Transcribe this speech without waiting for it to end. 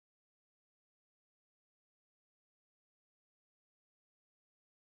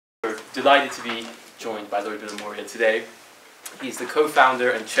delighted to be joined by Lord Bilimoria today. He's the co-founder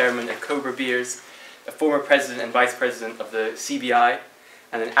and chairman at Cobra Beers, a former president and vice president of the CBI,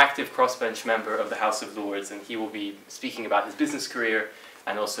 and an active crossbench member of the House of Lords, and he will be speaking about his business career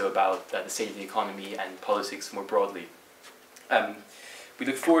and also about the state of the economy and politics more broadly. We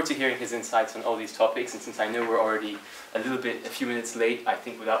look forward to hearing his insights on all these topics, and since I know we're already a few minutes late, I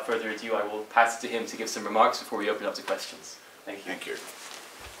think without further ado I will pass it to him to give some remarks before we open up to questions. Thank you. Thank you.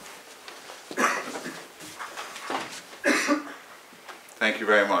 Thank you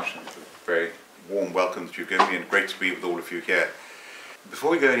very much. It's a very warm welcome that you give me, and great to be with all of you here. Before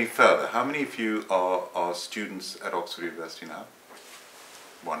we go any further, how many of you are students at Oxford University now?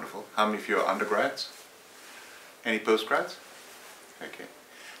 Wonderful. How many of you are undergrads? Any postgrads? Okay.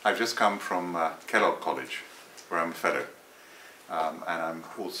 I've just come from Kellogg College, where I'm a fellow, and I'm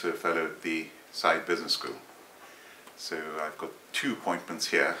also a fellow at the Side Business School. So I've got 2 appointments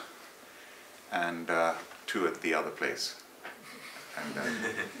here and 2 at the other place. And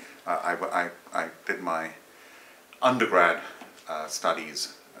I did my undergrad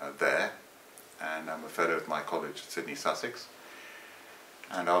studies there, and I'm a fellow at my college at Sidney, Sussex.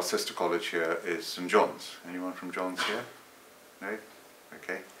 And our sister college here is St John's. Anyone from John's here? No?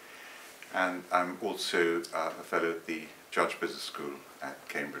 Okay. And I'm also a fellow at the Judge Business School at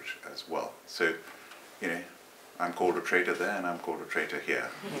Cambridge as well. So, you know, I'm called a traitor there and I'm called a traitor here.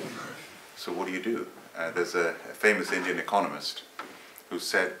 So what do? There's a famous Indian economist who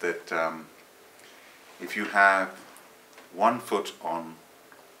said that if you have 1 foot on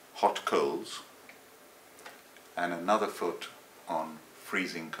hot coals and another foot on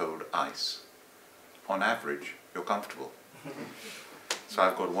freezing cold ice, on average, you're comfortable. So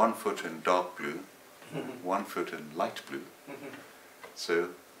I've got 1 foot in dark blue, 1 foot in light blue, so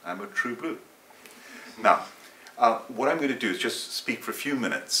I'm a true blue. Now, what I'm going to do is just speak for a few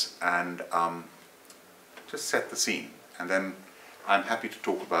minutes and just set the scene, and then I'm happy to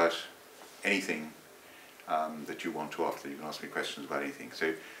talk about anything that you want to after. You can ask me questions about anything.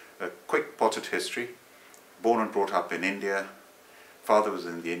 So, a quick potted history. Born and brought up in India. Father was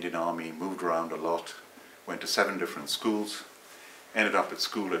in the Indian Army, moved around a lot, went to 7 different schools, ended up at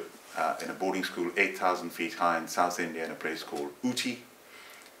school in a boarding school 8,000 feet high in South India in a place called Ooty,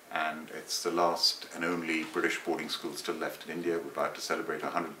 and it's the last and only British boarding school still left in India. We're about to celebrate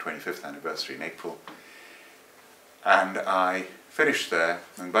our 125th anniversary in April. And I finished there,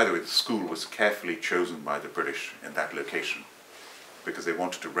 and by the way, the school was carefully chosen by the British in that location because they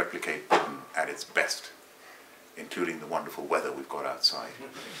wanted to replicate Britain at its best, including the wonderful weather we've got outside.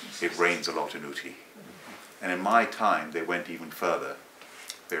 It rains a lot in Ooty. And in my time, they went even further.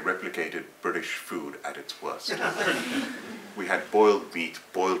 They replicated British food at its worst. We had boiled meat,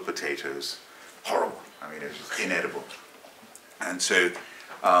 boiled potatoes, horrible. I mean, it was just inedible. And so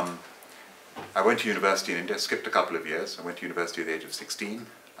I went to university in India, skipped a couple of years. I went to university at the age of 16,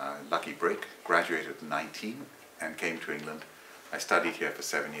 lucky break, graduated at 19, and came to England. I studied here for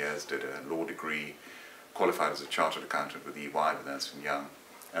 7 years, did a law degree, qualified as a chartered accountant with EY, with Ernst Young,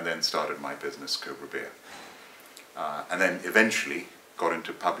 and then started my business, Cobra Beer. And then eventually got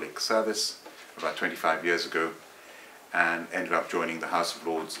into public service about 25 years ago and ended up joining the House of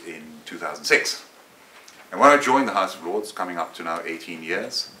Lords in 2006. And when I joined the House of Lords, coming up to now 18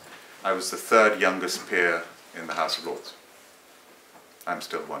 years, I was the 3rd youngest peer in the House of Lords. I'm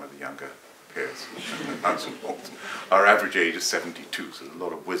still one of the younger peers in the House of Lords. Our average age is 72, so there's a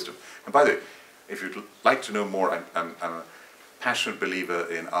lot of wisdom. And by the way, if you'd like to know more, I'm a passionate believer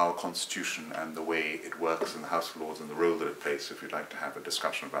in our constitution and the way it works in the House of Lords and the role that it plays. So if you'd like to have a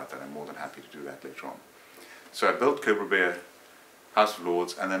discussion about that, I'm more than happy to do that later on. So I built Cobra Beer, House of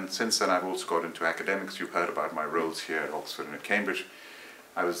Lords, and then since then I've also got into academics. You've heard about my roles here at Oxford and at Cambridge.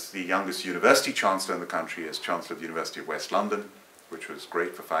 I was the youngest University Chancellor in the country as Chancellor of the University of West London, which was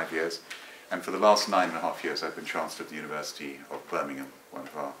great for 5 years. And for the last 9.5 years I've been Chancellor of the University of Birmingham, one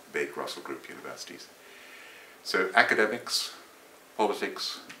of our big Russell Group universities. So academics,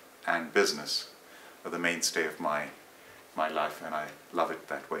 politics and business are the mainstay of my life, and I love it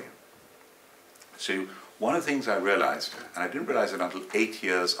that way. So one of the things I realized, and I didn't realize it until 8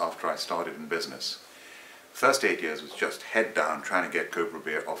 years after I started in business, the first 8 years was just head down trying to get Cobra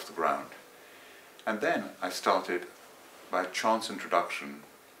Beer off the ground. And then I started by chance introduction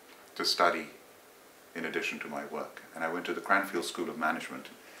to study in addition to my work. And I went to the Cranfield School of Management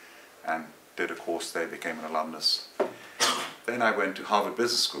and did a course there, became an alumnus. Then I went to Harvard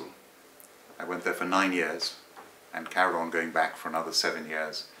Business School. I went there for 9 years and carried on going back for another 7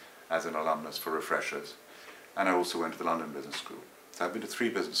 years as an alumnus for refreshers. And I also went to the London Business School. So I've been to 3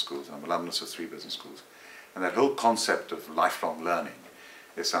 business schools, and I'm an alumnus of 3 business schools. And that whole concept of lifelong learning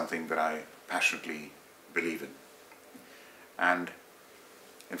is something that I passionately believe in. And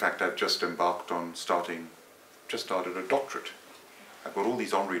in fact, I've just embarked on started a doctorate. I've got all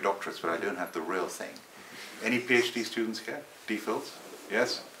these honorary doctorates, but I don't have the real thing. Any PhD students here? DPhils?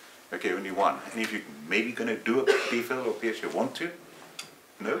 Yes? Okay, only one. Any of you maybe going to do a DPhil or PhD? Want to?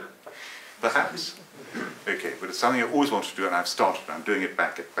 No? Perhaps? Okay, but it's something I always wanted to do, and I've started. I'm doing it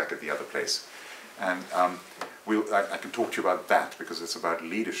back at the other place. And I can talk to you about that, because it's about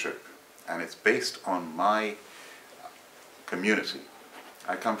leadership, and it's based on my community.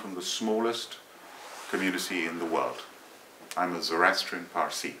 I come from the smallest community in the world. I'm a Zoroastrian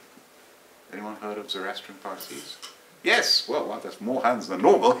Parsi. Anyone heard of Zoroastrian Parsis? Yes, well, that's more hands than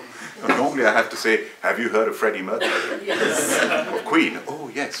normal. Normally I have to say, have you heard of Freddie Mercury? Yes. Or Queen?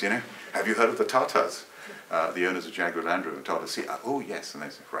 Oh, yes, you know. Have you heard of the Tatars? The owners of Jaguar Land Rover and Tata Sea? Oh, yes. And they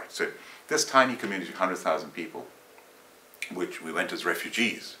say, right. So this tiny community, 100,000 people, which we went as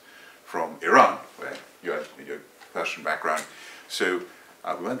refugees from Iran, where you had your Persian background. So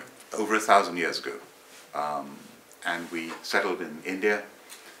we went over 1,000 years ago. And we settled in India,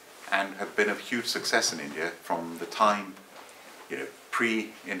 and have been a huge success in India from the time, you know,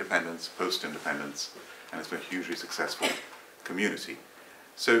 pre-independence, post-independence, and it's been a hugely successful community.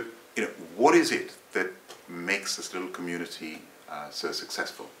 So, you know, what is it that makes this little community so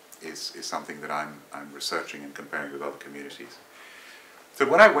successful is something that I'm researching and comparing with other communities. So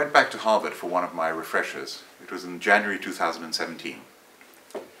when I went back to Harvard for one of my refreshers, it was in January 2017,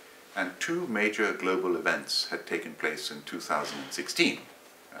 and two major global events had taken place in 2016.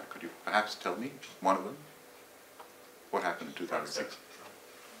 Could you perhaps tell me one of them? What happened in 2006?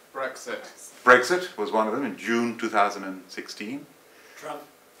 Brexit. Brexit was one of them in June 2016. Trump.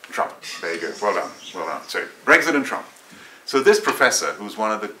 Trump. There you go. Well done. Well done. So Brexit and Trump. So this professor, who's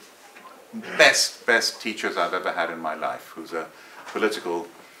one of the best teachers I've ever had in my life, who's a political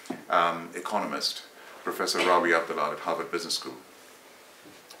economist, Professor Rabi Abdullah at Harvard Business School,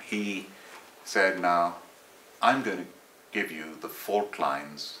 he said, now, I'm going to give you the fault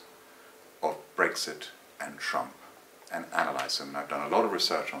lines of Brexit and Trump and analyze them. And I've done a lot of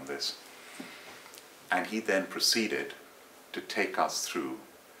research on this. And he then proceeded to take us through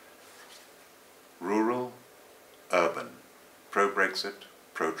rural, urban, pro-Brexit,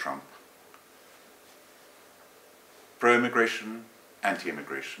 pro-Trump, pro-immigration,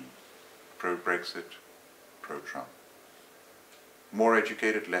 anti-immigration, pro-Brexit, pro-Trump, more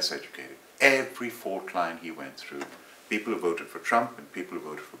educated, less educated. Every fault line he went through, people who voted for Trump and people who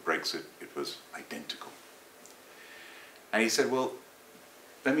voted for Brexit, it was identical. And he said, well,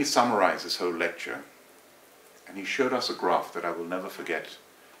 let me summarize this whole lecture. And he showed us a graph that I will never forget.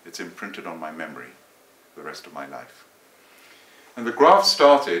 It's imprinted on my memory for the rest of my life. And the graph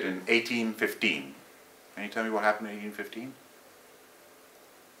started in 1815. Can you tell me what happened in 1815?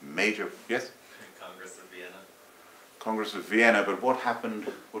 Major, yes? Congress of Vienna. Congress of Vienna, but what happened,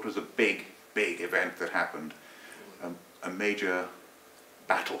 what was a big event that happened? A major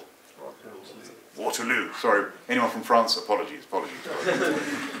battle. Waterloo. Sorry, anyone from France? Apologies.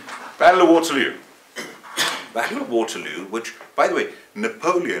 Battle of Waterloo. Battle of Waterloo, which, by the way,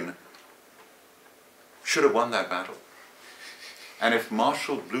 Napoleon should have won that battle. And if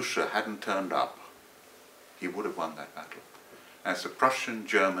Marshal Blucher hadn't turned up, he would have won that battle. And it's a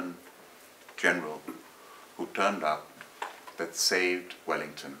Prussian-German general who turned up that saved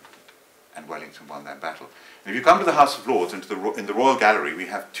Wellington, and Wellington won that battle. And if you come to the House of Lords, in the Royal Gallery, we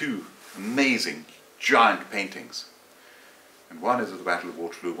have two amazing, giant paintings. And one is of the Battle of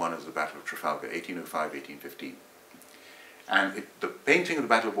Waterloo, one is the Battle of Trafalgar, 1805, 1815. And the painting of the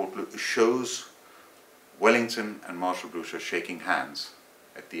Battle of Waterloo shows Wellington and Marshal Blucher shaking hands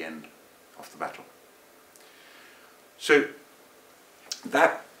at the end of the battle. So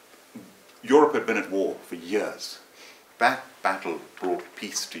that Europe had been at war for years. That battle brought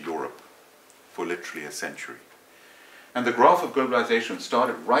peace to Europe for literally a century. And the graph of globalization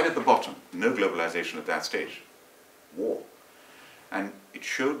started right at the bottom. No globalization at that stage. War. And it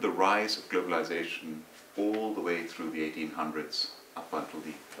showed the rise of globalization all the way through the 1800s up until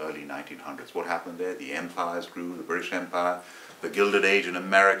the early 1900s. What happened there? The empires grew, the British Empire, the Gilded Age in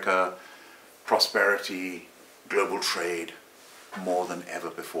America, prosperity, global trade, more than ever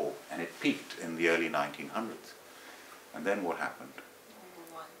before. And it peaked in the early 1900s. And then what happened?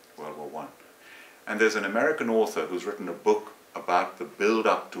 World War I. And there's an American author who's written a book about the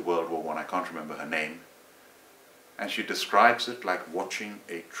build-up to World War I. I can't remember her name. And she describes it like watching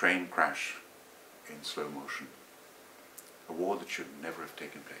a train crash in slow motion. A war that should never have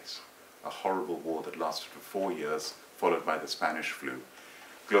taken place. A horrible war that lasted for 4 years, followed by the Spanish flu.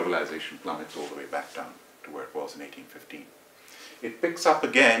 Globalization plummets all the way back down to where it was in 1815. It picks up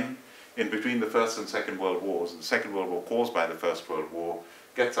again in between the First and Second World Wars, and the Second World War caused by the First World War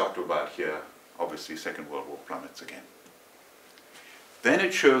gets up to about here. Obviously, Second World War plummets again. Then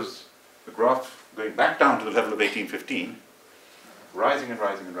it shows the graph going back down to the level of 1815, rising and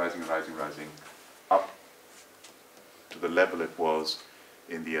rising and rising and rising and rising, up to the level it was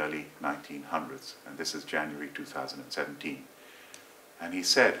in the early 1900s. And this is January 2017. And he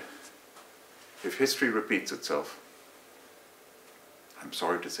said, if history repeats itself, I'm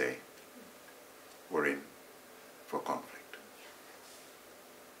sorry to say, we're in for conflict.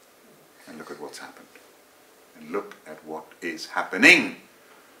 And look at what's happened. And look at what is happening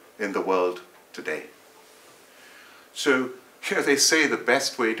in the world today. So, here they say the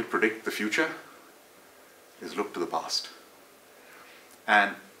best way to predict the future is look to the past.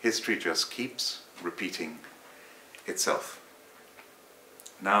 And history just keeps repeating itself.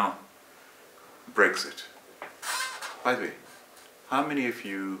 Now, Brexit. By the way, how many of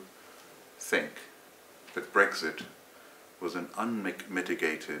you think that Brexit was an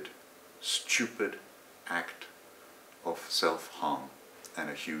unmitigated, stupid act of self-harm and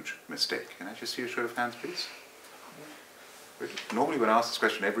a huge mistake? Can I just see a show of hands, please? Normally when I ask this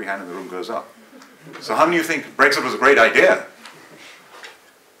question, every hand in the room goes up. So how many of you think Brexit was a great idea?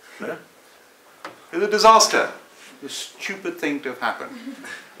 No? It was a disaster. A stupid thing to have happened.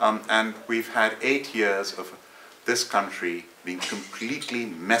 And we've had 8 years of this country being completely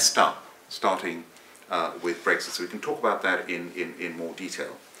messed up, starting with Brexit. So we can talk about that in more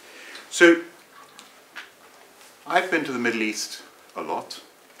detail. So I've been to the Middle East a lot.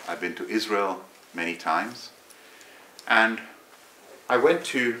 I've been to Israel many times. And I went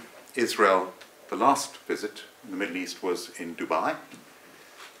to Israel, the last visit in the Middle East was in Dubai,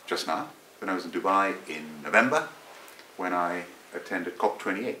 just now. Then I was in Dubai in November, when I attended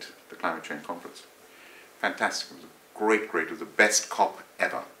COP28, the climate change conference. Fantastic. It was great. It was the best COP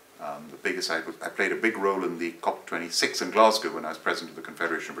ever. The biggest. I played a big role in the COP26 in Glasgow when I was president of the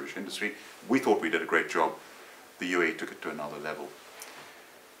Confederation of British Industry. We thought we did a great job. The UAE took it to another level.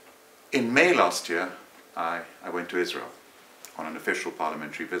 In May last year, I went to Israel on an official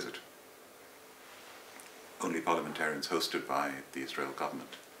parliamentary visit. Only parliamentarians hosted by the Israel government.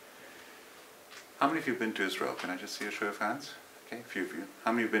 How many of you have been to Israel? Can I just see a show of hands? Okay, a few of you.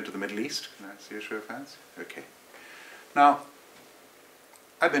 How many have been to the Middle East? Can I see a show of hands? Okay. Now,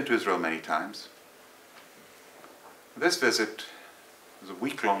 I've been to Israel many times. This visit was a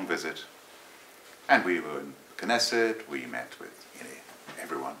week-long visit, and we were in Knesset, we met with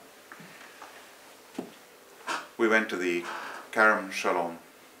everyone. We went to the Kerem Shalom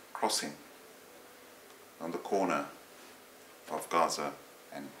crossing on the corner of Gaza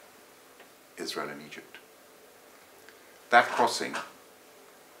and Israel and Egypt. That crossing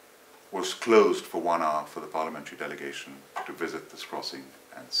was closed for 1 hour for the parliamentary delegation to visit this crossing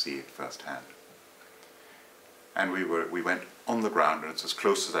and see it firsthand. And we went on the ground, and it's as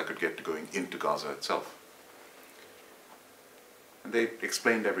close as I could get to going into Gaza itself. And they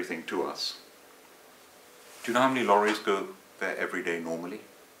explained everything to us. Do you know how many lorries go there every day normally?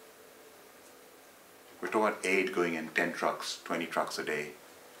 We're talking about aid going in 10 trucks, 20 trucks a day.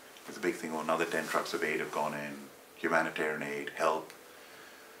 It's a big thing. Or another 10 trucks of aid have gone in. Humanitarian aid, help.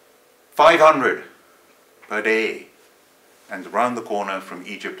 500 per day. And around the corner from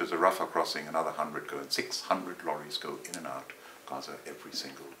Egypt is a Rafah crossing, another 100 go in. 600 lorries go in and out of Gaza every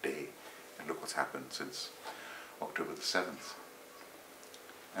single day. And look what's happened since October the 7th.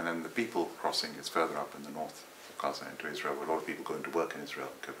 And then the people crossing is further up in the north of Gaza into Israel, where a lot of people go into work in Israel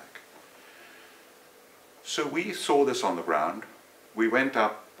and go back. So we saw this on the ground. We went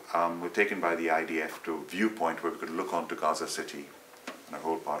up, we're taken by the IDF to a viewpoint where we could look onto Gaza City and a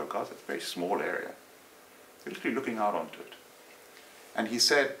whole part of Gaza. It's a very small area. We're literally looking out onto it. And he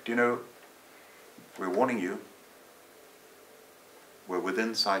said, you know, we're warning you. We're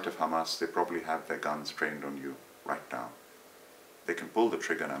within sight of Hamas. They probably have their guns trained on you right now. They can pull the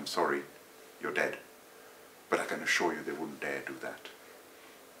trigger and I'm sorry, you're dead. But I can assure you they wouldn't dare do that.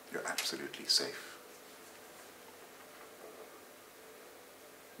 You're absolutely safe.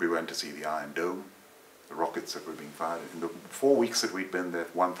 We went to see the Iron Dome, the rockets that were being fired. In the 4 weeks that we'd been there,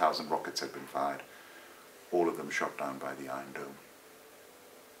 1,000 rockets had been fired. All of them shot down by the Iron Dome.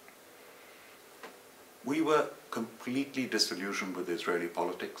 We were completely disillusioned with Israeli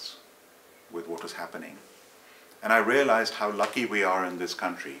politics, with what was happening. And I realized how lucky we are in this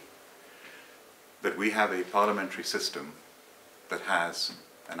country that we have a parliamentary system that has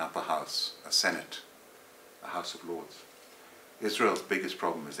an upper house, a Senate, a House of Lords. Israel's biggest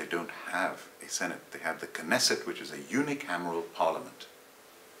problem is they don't have a Senate. They have the Knesset, which is a unicameral parliament.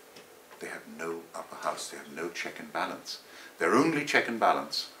 they have no upper house, they have no check and balance. Their only check and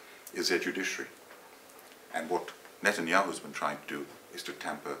balance is their judiciary. And what Netanyahu has been trying to do is to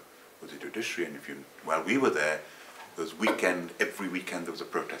tamper with the judiciary. And while we were there, every weekend there was a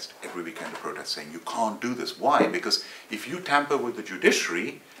protest, saying you can't do this. Why? Because if you tamper with the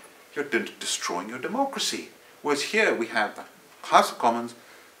judiciary, you're destroying your democracy. Whereas here we have the House of Commons,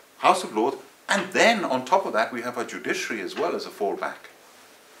 House of Lords, and then on top of that we have our judiciary as well as a fallback.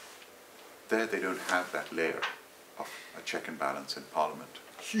 There they don't have that layer of a check and balance in Parliament.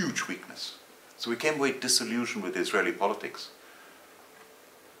 Huge weakness. So we came away disillusioned with Israeli politics.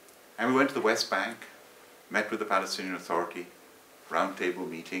 And we went to the West Bank, met with the Palestinian Authority, roundtable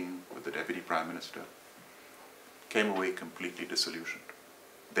meeting with the Deputy Prime Minister, came away completely disillusioned.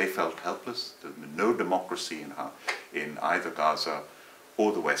 They felt helpless. There's been no democracy in either Gaza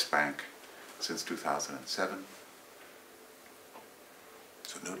or the West Bank since 2007.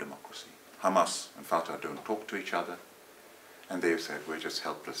 So no democracy. Hamas and Fatah don't talk to each other. And they've said, we're just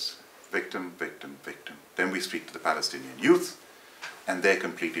helpless. Victim, victim, victim. Then we speak to the Palestinian youth, and they're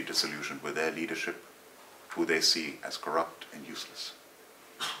completely disillusioned with their leadership, who they see as corrupt and useless.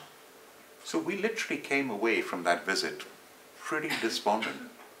 So we literally came away from that visit pretty despondent.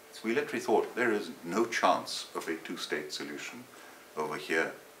 We literally thought there is no chance of a two-state solution over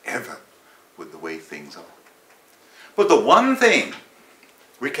here ever with the way things are. But the one thing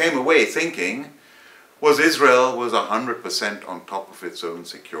we came away thinking was Israel was 100% on top of its own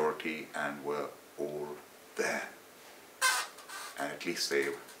security and were all there. And at least they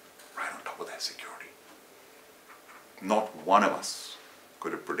were right on top of their security. Not one of us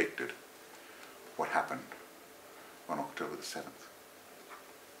could have predicted what happened on October the 7th.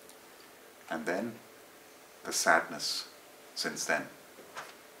 And then the sadness since then,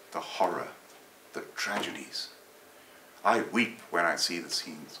 the horror, the tragedies. I weep when I see the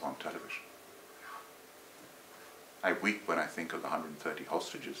scenes on television. I weep when I think of the 130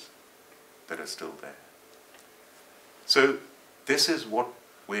 hostages that are still there. So this is what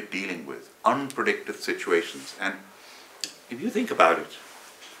we're dealing with, unpredicted situations. And if you think about it,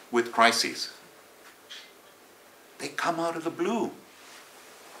 with crises, they come out of the blue.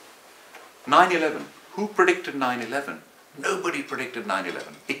 9/11. Who predicted 9/11? Nobody predicted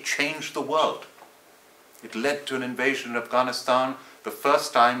 9/11. It changed the world. It led to an invasion of Afghanistan, the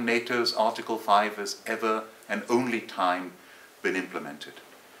first time NATO's Article 5 has ever and only time been implemented.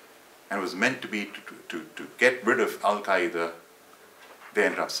 And it was meant to be to get rid of Al-Qaeda. They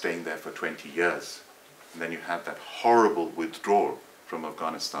ended up staying there for 20 years. And then you had that horrible withdrawal from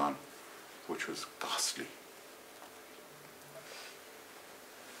Afghanistan, which was ghastly.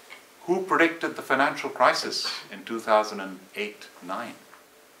 Who predicted the financial crisis in 2008-9?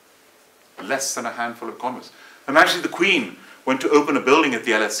 Less than a handful of economists. Imagine the Queen went to open a building at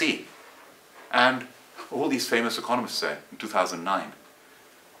the LSE, and all these famous economists there in 2009.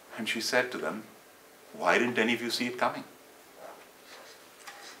 And she said to them, why didn't any of you see it coming?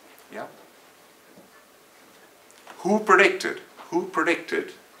 Yeah. Who predicted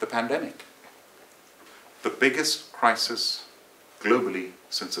the pandemic? The biggest crisis globally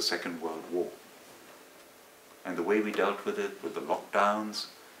since the Second World War. And the way we dealt with it, with the lockdowns.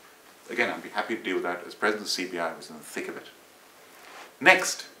 Again, I'd be happy to deal with that. As president of CBI, I was in the thick of it.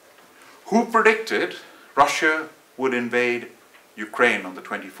 Next, who predicted Russia would invade Ukraine on the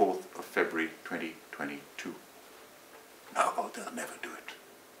 24th of February 2022? No, they'll never do it.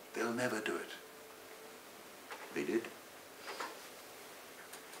 They'll never do it. They did.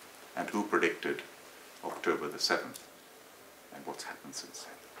 And who predicted October the 7th? And what's happened since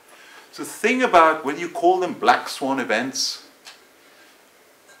then? So the thing about when you call them black swan events,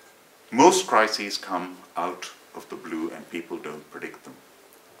 most crises come out of the blue and people don't predict them.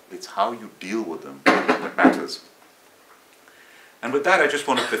 It's how you deal with them that matters. And with that, I just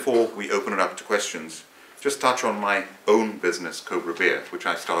wanted, before we open it up to questions, just touch on my own business, Cobra Beer, which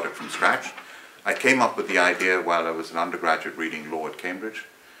I started from scratch. I came up with the idea while I was an undergraduate reading law at Cambridge.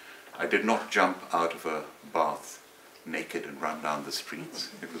 I did not jump out of a bath naked and run down the streets.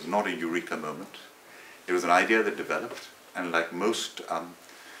 It was not a eureka moment. It was an idea that developed, and like most,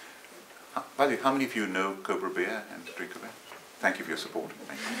 by the way, how many of you know Cobra Beer and drink of it? Thank you for your support.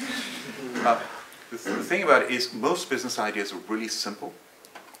 Thank you. The thing about it is most business ideas are really simple,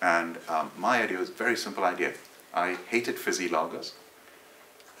 and my idea was a very simple idea. I hated fizzy lagers,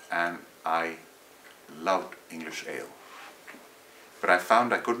 and I loved English ale. But I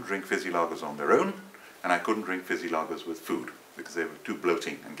found I couldn't drink fizzy lagers on their own, and I couldn't drink fizzy lagers with food because they were too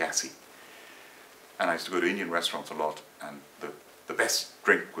bloating and gassy. And I used to go to Indian restaurants a lot, and the best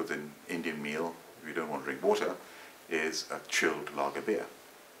drink with an Indian meal, if you don't want to drink water, is a chilled lager beer.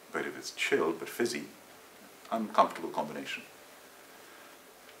 But if it's chilled but fizzy, uncomfortable combination.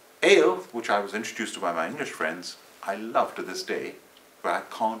 Ale, which I was introduced to by my English friends, I love to this day, but I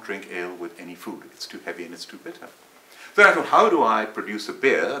can't drink ale with any food. It's too heavy and it's too bitter. Then I thought, how do I produce a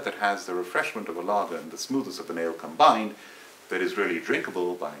beer that has the refreshment of a lager and the smoothness of an ale combined, that is really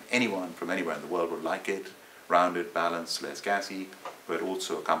drinkable by anyone from anywhere in the world would like it, rounded, balanced, less gassy, but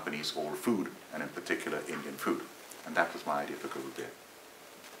also accompanies all food, and in particular Indian food. And that was my idea for Cobra Beer.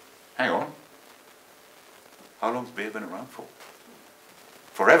 Hang on. How long has beer been around for?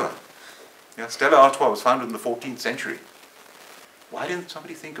 Forever. Yeah, Stella Artois was founded in the 14th century. Why didn't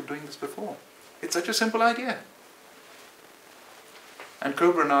somebody think of doing this before? It's such a simple idea. And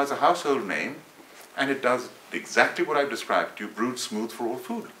Cobra now is a household name, and it does exactly what I've described to you, brewed smooth for all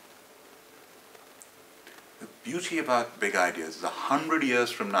food. The beauty about big ideas is 100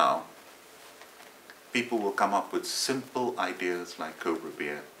 years from now, people will come up with simple ideas like Cobra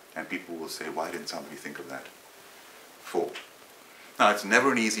Beer, and people will say, why didn't somebody think of that before? Now, it's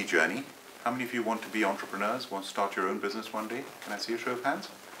never an easy journey. How many of you want to be entrepreneurs, want to start your own business one day? Can I see a show of hands?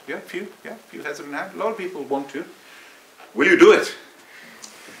 Yeah, a few hesitant hands. A lot of people want to. Will you do it?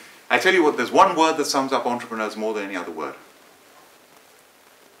 I tell you what, there's one word that sums up entrepreneurs more than any other word.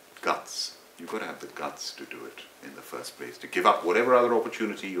 Guts. You've got to have the guts to do it in the first place, to give up whatever other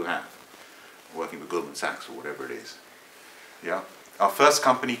opportunity you have, working with Goldman Sachs or whatever it is. Yeah. Our first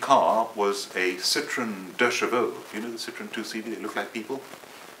company car was a Citroën de Chevaux. You know the Citroën 2CV? They look like people.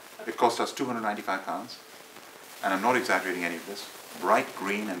 It cost us £295. And I'm not exaggerating any of this. Bright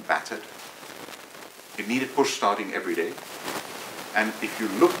green and battered. It needed push starting every day. And if you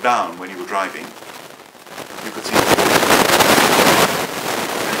looked down when you were driving, you could see the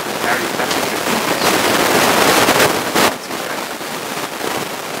and it could carry that much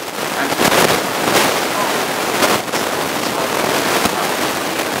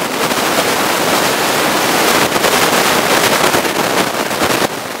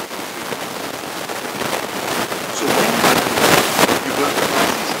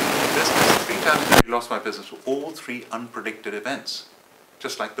lost my business for all three unpredicted events.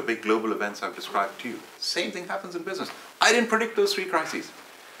 Just like the big global events I've described to you. Same thing happens in business. I didn't predict those three crises.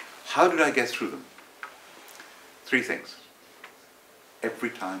 How did I get through them? Three things. Every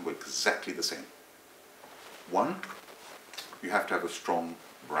time were exactly the same. One, you have to have a strong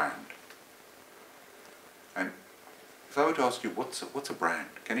brand. And if I were to ask you, what's a brand?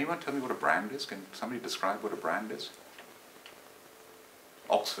 Can anyone tell me what a brand is? Can somebody describe what a brand is?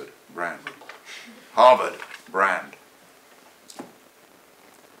 Oxford, brand. Harvard, brand.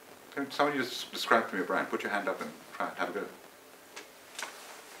 Can somebody just describe to me a brand? Put your hand up and try and have a go.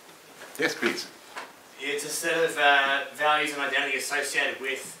 Yes, please. It's a set of values and identity associated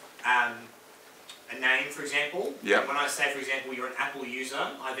with a name, for example. Yep. When I say, for example, you're an Apple user,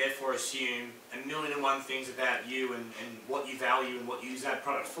 I therefore assume 1,000,001 things about you and what you value and what you use that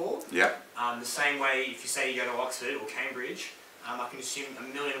product for. Yep. The same way, if you say you go to Oxford or Cambridge, I can assume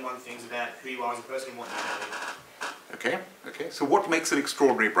 1,000,001 things about who you are as a person and what you value. Okay. So what makes an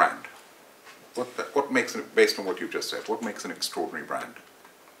extraordinary brand? What makes it, based on what you've just said, what makes an extraordinary brand?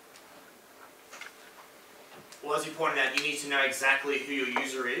 Well, as you pointed out, you need to know exactly who your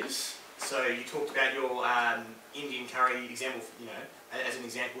user is. So you talked about your Indian curry example, as an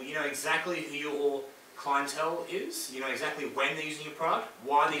example. You know exactly who your clientele is. You know exactly when they're using your product,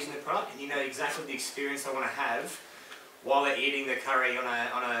 why they're using the product, and you know exactly the experience they want to have while they're eating the curry on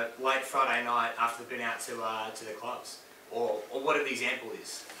a late Friday night after they've been out to the clubs, or whatever the example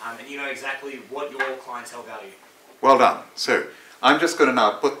is. And you know exactly what your clientele value. Well done. So I'm just going to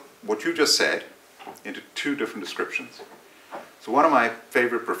now put what you just said into two different descriptions. So one of my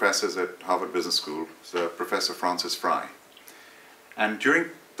favorite professors at Harvard Business School is Professor Frances Fry. And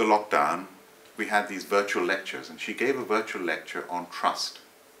during the lockdown, we had these virtual lectures, and she gave a virtual lecture on trust.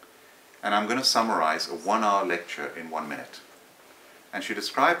 And I'm going to summarize a 1-hour lecture in 1 minute. And she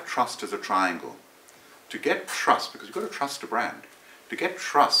described trust as a triangle. To get trust, because you've got to trust a brand, to get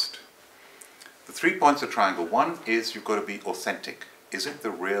trust, the 3 points of the triangle, one is you've got to be authentic. Is it the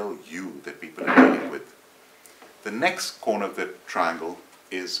real you that people are dealing with? The next corner of the triangle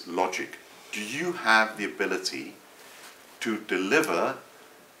is logic. Do you have the ability to deliver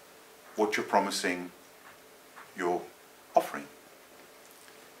what you're promising you're offering?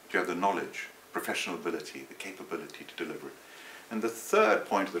 Do you have the knowledge, professional ability, the capability to deliver it? And the third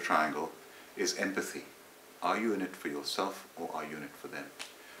point of the triangle is empathy. Are you in it for yourself or are you in it for them?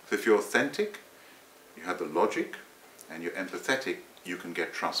 So if you're authentic, you have the logic, and you're empathetic, you can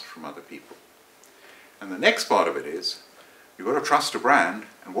get trust from other people. And the next part of it is, You've got to trust a brand,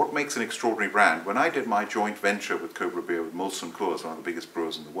 and what makes an extraordinary brand? When I did my joint venture with Cobra Beer with Molson Coors, one of the biggest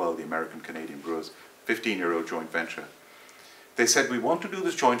brewers in the world, the American-Canadian brewers, 15-year-old joint venture, they said, we want to do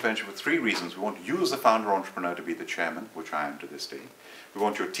this joint venture for 3 reasons. We want you as the founder entrepreneur to be the chairman, which I am to this day. We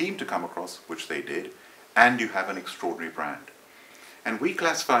want your team to come across, which they did, and you have an extraordinary brand. And we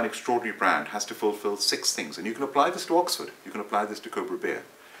classify an extraordinary brand has to fulfill 6 things. And you can apply this to Oxford. You can apply this to Cobra Beer.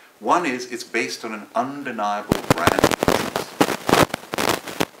 One is, it's based on an undeniable brand choice.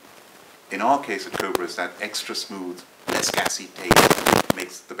 In our case at Cobra, it's that extra smooth, less gassy taste that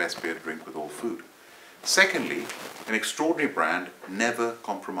makes the best beer to drink with all food. Secondly, an extraordinary brand never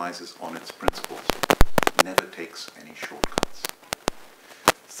compromises on its principles. It never takes any shortcuts.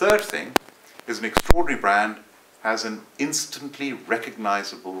 Third thing is an extraordinary brand has an instantly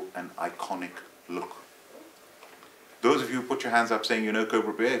recognizable and iconic look. Those of you who put your hands up saying you know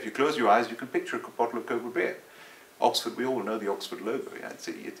Cobra Beer, if you close your eyes, you can picture a bottle of Cobra Beer. Oxford, we all know the Oxford logo. Yeah?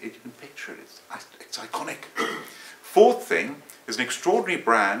 You can picture it. It's iconic. Fourth thing is an extraordinary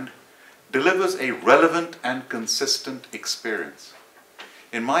brand delivers a relevant and consistent experience.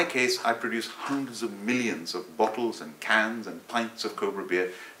 In my case, I produce hundreds of millions of bottles and cans and pints of Cobra Beer,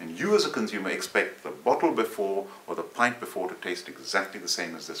 and you as a consumer expect the bottle before or the pint before to taste exactly the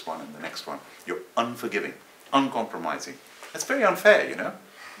same as this one and the next one. You're unforgiving, uncompromising. That's very unfair, you know.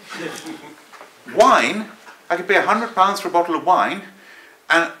 Wine, I can pay £100 for a bottle of wine,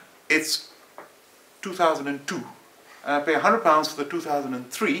 and it's 2002. And I pay £100 for the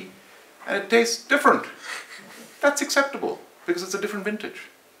 2003, and it tastes different. That's acceptable, because it's a different vintage.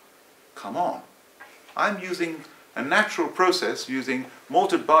 Come on. I'm using a natural process using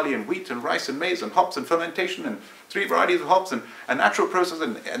malted barley and wheat and rice and maize and hops and fermentation and 3 varieties of hops and a natural process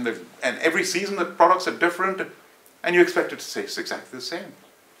and every season the products are different, and you expect it to taste exactly the same.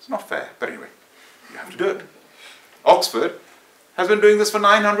 It's not fair, but anyway, you have to do it. Oxford has been doing this for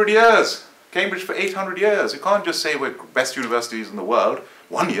 900 years. Cambridge for 800 years. You can't just say we're best universities in the world.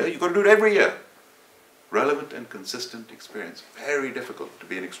 1 year, you've got to do it every year. Relevant and consistent experience. Very difficult to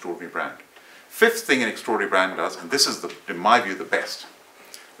be an extraordinary brand. Fifth thing an extraordinary brand does, and this is, in my view, the best.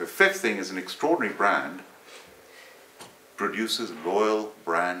 The fifth thing is an extraordinary brand produces loyal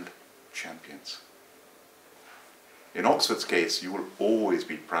brand champions. In Oxford's case, you will always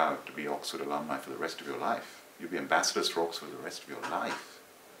be proud to be Oxford alumni for the rest of your life. You'll be ambassadors for Oxford for the rest of your life.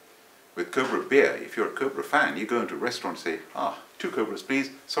 With Cobra Beer, if you're a Cobra fan, you go into a restaurant and say, 2 Cobras please,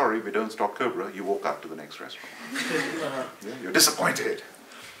 sorry we don't stock Cobra, you walk out to the next restaurant. Yeah, you're disappointed.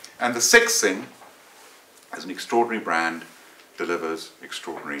 And the sixth thing, as an extraordinary brand, delivers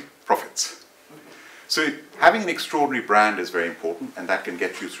extraordinary profits. So having an extraordinary brand is very important, and that can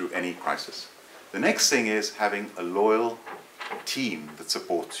get you through any crisis. The next thing is having a loyal team that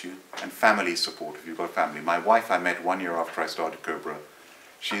supports you, and family support if you've got family. My wife I met 1 year after I started Cobra.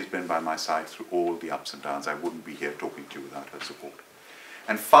 She's been by my side through all the ups and downs. I wouldn't be here talking to you without her support.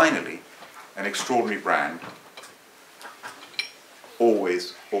 And finally, an extraordinary brand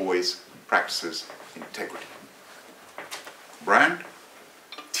always practices integrity. Brand,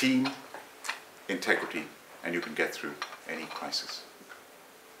 team, integrity, and you can get through any crisis.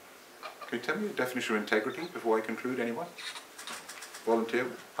 Can you tell me the definition of integrity before I conclude, anyone? Volunteer,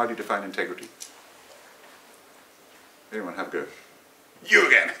 how do you define integrity? Anyone have a go? You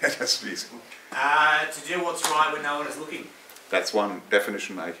again! That's easy. To do what's right when no one is looking. That's one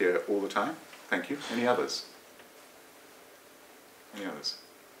definition I hear all the time. Thank you. Any others? Any others?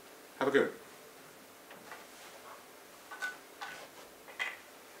 Have a go.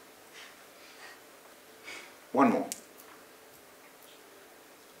 One more.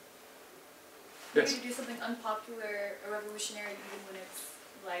 Yes? Maybe do something unpopular or revolutionary even when it's,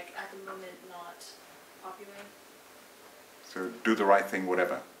 like, at the moment not popular. So do the right thing,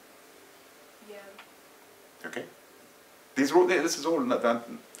 whatever. Yeah. Okay. These are all, this is all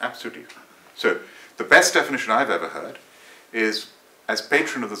absolutely. So the best definition I've ever heard is, as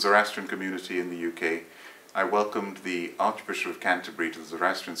patron of the Zoroastrian community in the UK, I welcomed the Archbishop of Canterbury to the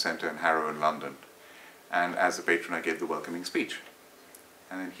Zoroastrian Centre in Harrow in London. And as the patron, I gave the welcoming speech.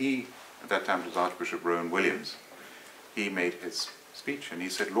 And then he, at that time it was Archbishop Rowan Williams, he made his speech, and he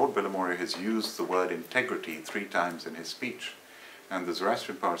said Lord Bilimoria has used the word integrity 3 times in his speech, and the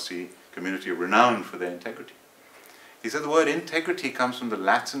Zoroastrian Parsi community are renowned for their integrity. He said the word integrity comes from the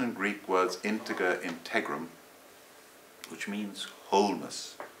Latin and Greek words integer, integrum, which means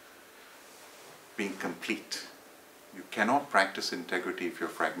wholeness, being complete. You cannot practice integrity if you're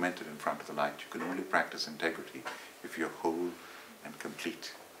fragmented in front of the light. You can only practice integrity if you're whole and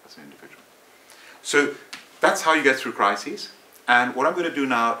complete as an individual. So that's how you get through crises. And what I'm going to do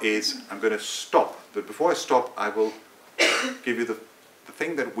now is I'm going to stop. But before I stop, I will give you the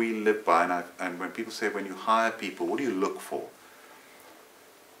thing that we live by, and when people say, when you hire people, what do you look for?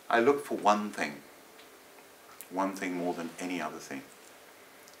 I look for one thing more than any other thing,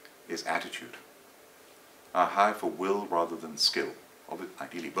 is attitude. I hire for will rather than skill.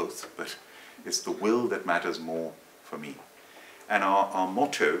 Ideally both, but it's the will that matters more for me. And our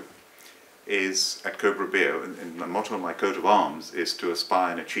motto is, at Cobra Beer, and the motto on my coat of arms is to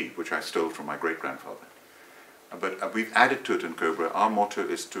aspire and achieve, which I stole from my great-grandfather. But we've added to it in Cobra, our motto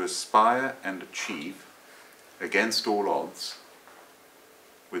is to aspire and achieve against all odds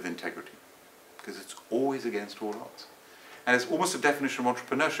with integrity. Because it's always against all odds. And it's almost a definition of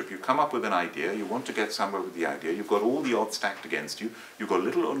entrepreneurship. You come up with an idea, you want to get somewhere with the idea, you've got all the odds stacked against you, you've got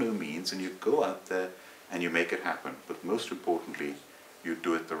little or no means, and you go out there and you make it happen. But most importantly, you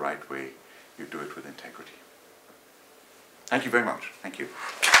do it the right way. You do it with integrity. Thank you very much. Thank you.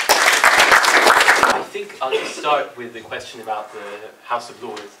 I think I'll just start with the question about the House of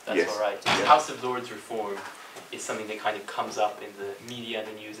Lords, that's yes. all right. Yes. House of Lords reform is something that kind of comes up in the media and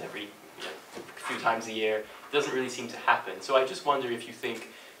the news every few times a year. It doesn't really seem to happen. So I just wonder if you think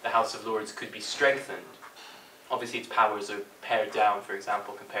the House of Lords could be strengthened. Obviously its powers are pared down, for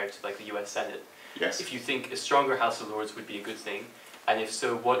example, compared to like the US Senate. Yes. If you think a stronger House of Lords would be a good thing, and if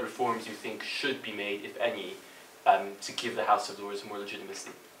so, what reforms you think should be made, if any, to give the House of Lords more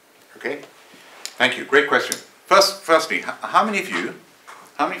legitimacy? Okay. Thank you. Great question. Firstly, how many of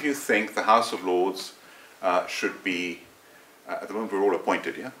you think the House of Lords should be, at the moment we're all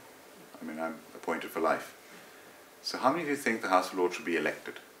appointed, yeah? I mean, I'm appointed for life. So how many of you think the House of Lords should be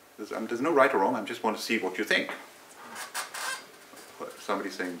elected? There's no right or wrong, I just want to see what you think.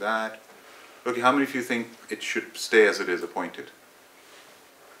 Somebody saying that. Okay, how many of you think it should stay as it is appointed?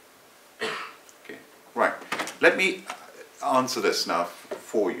 Okay, right. Let me answer this now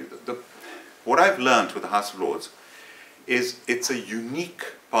for you. What I've learned with the House of Lords is it's a unique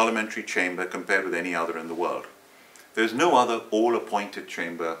parliamentary chamber compared with any other in the world. There's no other all-appointed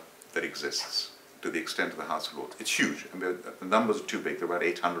chamber that exists to the extent of the House of Lords. It's huge. I mean, the numbers are too big. There are about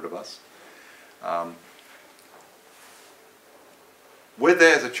 800 of us. We're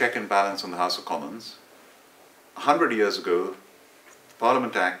there as a check and balance on the House of Commons. 100 years ago, the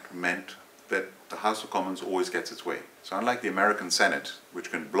Parliament Act meant that the House of Commons always gets its way. So unlike the American Senate,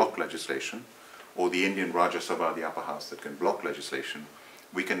 which can block legislation, or the Indian Rajya Sabha, the upper house, that can block legislation,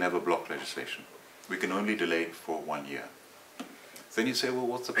 we can never block legislation. We can only delay it for 1 year. Then you say, well,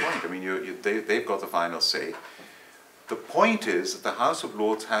 what's the point? I mean, they've got the final say. The point is that the House of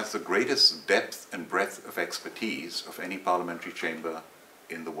Lords has the greatest depth and breadth of expertise of any parliamentary chamber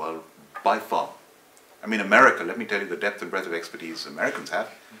in the world, by far. I mean, America, let me tell you the depth and breadth of expertise Americans have.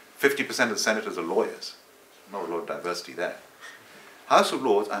 50% of the senators are lawyers. Not a lot of diversity there. House of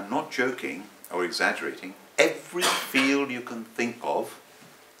Lords, I'm not joking or exaggerating, every field you can think of,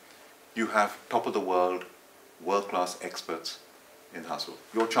 you have top of the world, world-class experts in the House of Lords.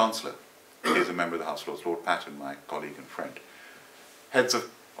 Your Chancellor is a member of the House of Lords, Lord Patton, my colleague and friend. Heads of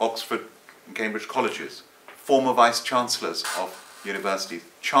Oxford and Cambridge colleges, former Vice-Chancellors of universities,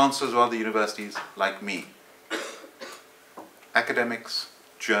 Chancellors of other universities like me, academics,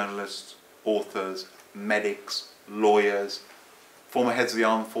 journalists, authors, medics, lawyers, former heads of the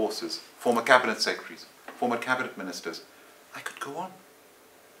armed forces, former cabinet secretaries, former cabinet ministers. I could go on.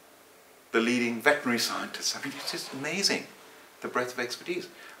 The leading veterinary scientists. I mean, it's just amazing, the breadth of expertise.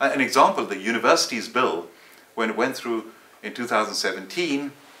 An example, the Universities Bill, when it went through in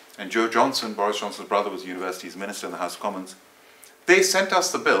 2017, and Joe Johnson, Boris Johnson's brother, was the Universities Minister in the House of Commons, they sent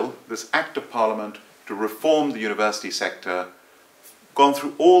us the bill, this Act of Parliament, to reform the university sector, gone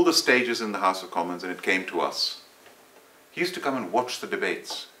through all the stages in the House of Commons, and it came to us. He used to come and watch the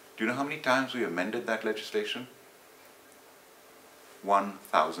debates. Do you know how many times we amended that legislation?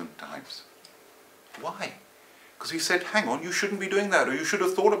 1,000 times. Why? Because he said, hang on, you shouldn't be doing that, or you should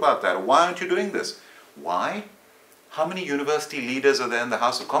have thought about that, or why aren't you doing this? Why? How many university leaders are there in the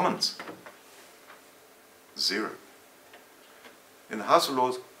House of Commons? 0. In the House of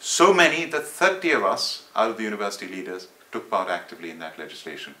Lords, so many that 30 of us, out of the university leaders, took part actively in that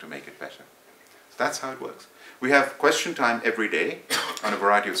legislation to make it better. So that's how it works. We have question time every day on a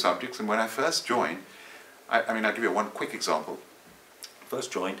variety of subjects, and when I first joined, I mean, I'll give you one quick example.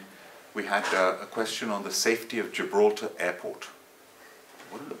 First joined, we had a question on the safety of Gibraltar Airport.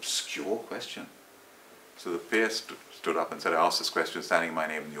 What an obscure question. So the peer stood up and said, I asked this question standing my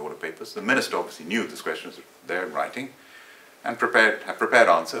name in the order papers. The minister obviously knew this question was there in writing and had prepared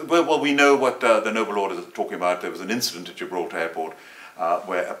answer. Well, we know what the noble orders are talking about. There was an incident at Gibraltar Airport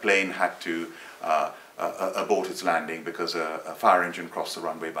where a plane had to abort its landing because a fire engine crossed the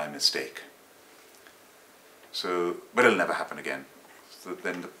runway by mistake. So, but it'll never happen again. So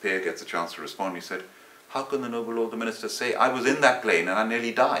then the peer gets a chance to respond. He said, how can the noble Lord the Minister say, I was in that plane and I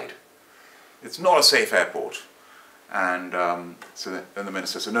nearly died? It's not a safe airport. And so then the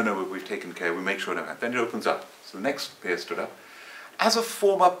Minister said, no, we've taken care, we make sure never happens. Then it opens up. So the next peer stood up. As a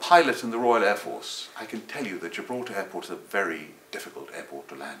former pilot in the Royal Air Force, I can tell you that Gibraltar Airport is a very difficult airport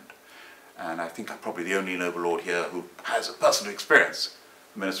to land. And I think I'm probably the only noble lord here who has a personal experience.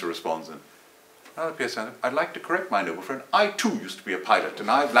 The Minister responds, and another peer said, I'd like to correct my noble friend. I too used to be a pilot, and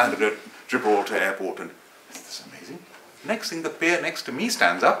I've landed at Gibraltar Airport, and isn't this amazing? Next thing, the peer next to me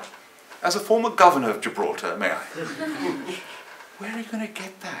stands up. As a former governor of Gibraltar, may I? Where are you going to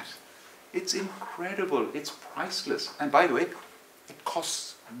get that? It's incredible. It's priceless. And by the way, it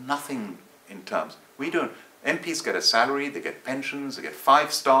costs nothing in terms. We don't. MPs get a salary, they get pensions, they get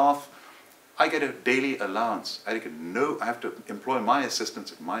 5 staff. I get a daily allowance. I have to employ my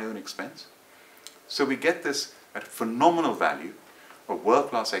assistants at my own expense. So we get this at phenomenal value of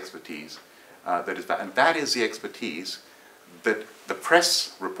world-class expertise, and that is the expertise that the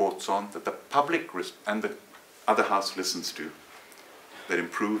press reports on, that the public and the other house listens to, that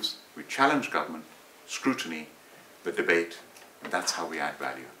improves. We challenge government, scrutiny, the debate, and that's how we add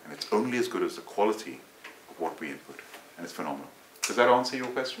value. And it's only as good as the quality of what we input, and it's phenomenal. Does that answer your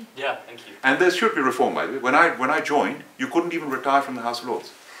question? Yeah, thank you. And there should be reform, by the way. When I joined, you couldn't even retire from the House of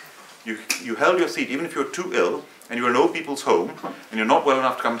Lords. You held your seat, even if you were too ill, and you were in old people's home, and you're not well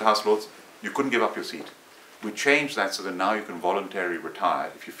enough to come to House of Lords, you couldn't give up your seat. We changed that so that now you can voluntarily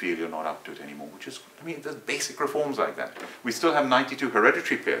retire if you feel you're not up to it anymore, which is, I mean, there's basic reforms like that. We still have 92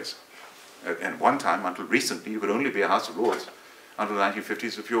 hereditary peers. And one time, until recently, you could only be a House of Lords until the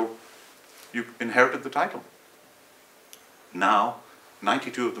 1950s if you inherited the title. Now,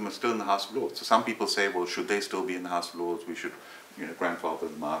 92 of them are still in the House of Lords. So some people say, well, should they still be in the House of Lords? We should, grandfather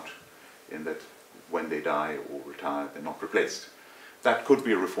them out in that when they die or retire, they're not replaced. That could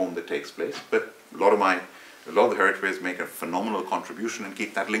be a reform that takes place, but a lot of the hereditaries make a phenomenal contribution and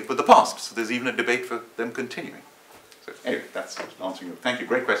keep that link with the past. So there's even a debate for them continuing. So anyway, that's answering you. Thank you.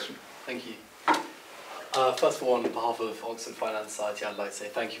 Great question. Thank you. First of all, on behalf of Oxford Finance Society, I'd like to say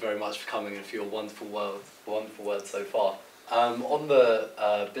thank you very much for coming and for your wonderful words so far. On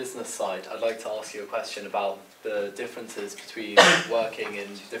the business side, I'd like to ask you a question about the differences between working in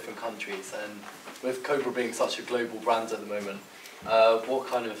different countries, and with Cobra being such a global brand at the moment, what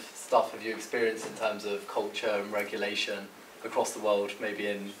kind of stuff have you experienced in terms of culture and regulation across the world, maybe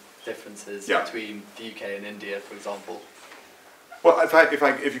in differences between the UK and India, for example? Well,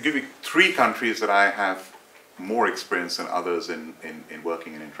 if you give me 3 countries that I have more experience than others in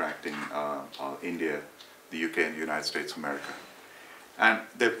working and interacting, are India, the UK, and the United States of America. And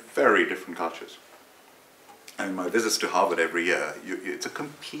they're very different cultures. I mean, my visits to Harvard every year, it's a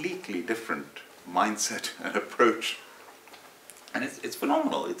completely different mindset and approach. And it's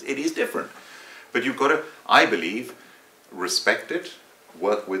phenomenal. It is different. But you've got to, I believe, respect it,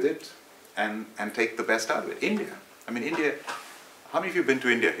 work with it, and take the best out of it. India. I mean, India, how many of you have been to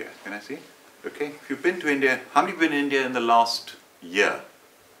India here? Can I see? Okay. If you've been to India, how many have been in India in the last year?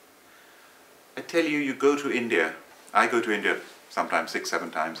 I tell you, you go to India, I go to India sometimes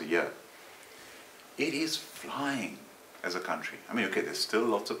 6-7 times a year. It is flying as a country. I mean, okay, there's still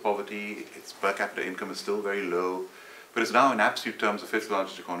lots of poverty, its per capita income is still very low, but it's now in absolute terms the 5th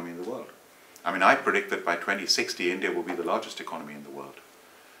largest economy in the world. I mean, I predict that by 2060, India will be the largest economy in the world.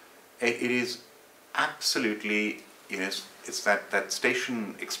 It is absolutely, it's that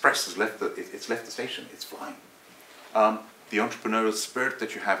station express has left it's left the station, it's flying. The entrepreneurial spirit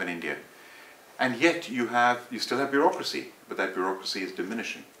that you have in India. And yet you still have bureaucracy, but that bureaucracy is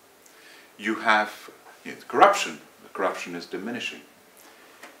diminishing. You have corruption, the corruption is diminishing.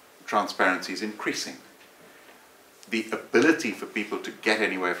 Transparency is increasing. The ability for people to get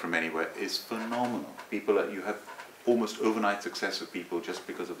anywhere from anywhere is phenomenal. You have almost overnight success with people just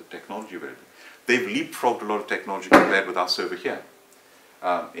because of the technology available. They've leapfrogged a lot of technology compared with us over here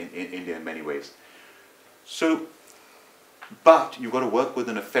in India in many ways. So, but you've got to work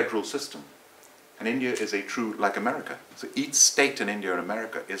within a federal system. And India is like America. So each state in India and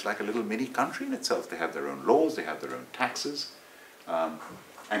America is like a little mini country in itself. They have their own laws, they have their own taxes,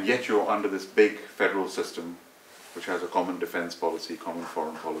 and yet you're under this big federal system which has a common defense policy, common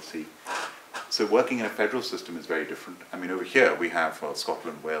foreign policy. So working in a federal system is very different. I mean, over here we have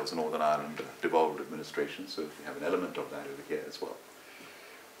Scotland, Wales, and Northern Ireland devolved administration, so we have an element of that over here as well.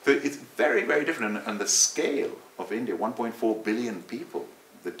 So it's very, very different, and the scale of India, 1.4 billion people,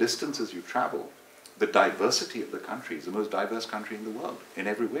 the distances you travel, the diversity of the country is the most diverse country in the world in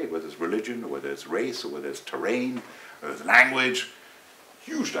every way, whether it's religion, or whether it's race, or whether it's terrain, or whether it's language,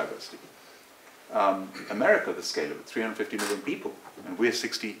 huge diversity. America, the scale of it, 350 million people, and we're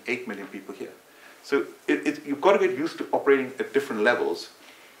 68 million people here. So you've got to get used to operating at different levels,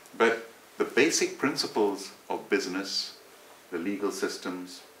 but the basic principles of business, the legal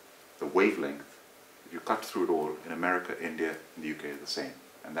systems, the wavelength, if you cut through it all, in America, India, and the UK are the same,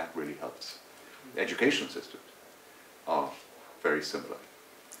 and that really helps. The education systems are very similar,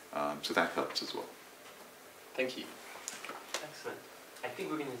 so that helps as well. Thank you. Excellent. I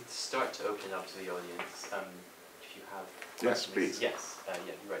think we're going to start to open it up to the audience. If you have Yes, questions. please. Yes, yeah,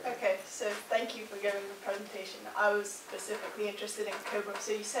 you're right. Okay, so thank you for giving the presentation. I was specifically interested in Cobra.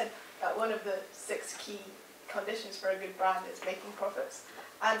 So you said that one of the 6 key conditions for a good brand is making profits.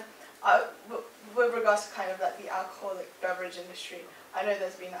 And with regards to kind of like the alcoholic beverage industry, I know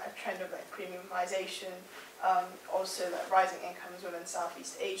there's been a trend of like premiumization, also like rising incomes within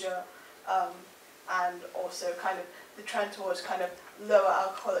Southeast Asia, and also kind of the trend towards kind of lower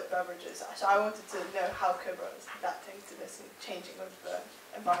alcoholic beverages. So I wanted to know how Cobra is adapting to this and changing of the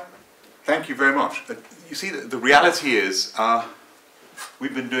environment. Thank you very much. You see, the reality is,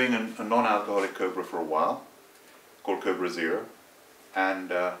 we've been doing a non-alcoholic Cobra for a while, called Cobra Zero,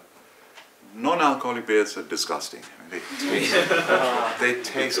 and non-alcoholic beers are disgusting. I mean, they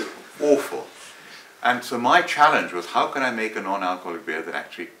taste awful. And so my challenge was, how can I make a non-alcoholic beer that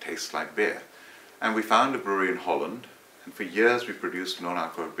actually tastes like beer? And we found a brewery in Holland, and for years we produced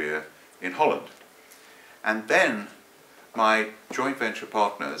non-alcoholic beer in Holland. And then my joint venture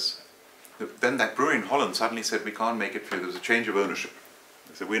partners, then that brewery in Holland suddenly said, we can't make it for you. There was a change of ownership.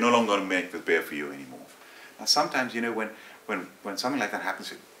 They said, we're no longer going to make this beer for you anymore. Now sometimes, you know, when something like that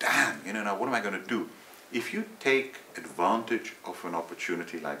happens, you say, damn, you know, now what am I going to do? If you take advantage of an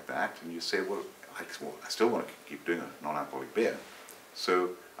opportunity like that, and you say, well, I still want to keep doing a non-alcoholic beer,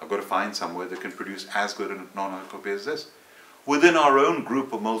 so I've got to find somewhere that can produce as good a non-alcoholic beer as this. Within our own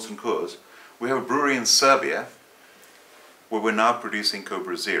group of Molson Coors, we have a brewery in Serbia where we're now producing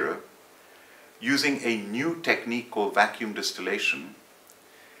Cobra Zero using a new technique called vacuum distillation.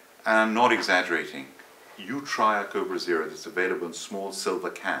 And I'm not exaggerating. You try a Cobra Zero that's available in small silver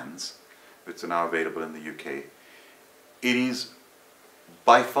cans, which are now available in the UK. It is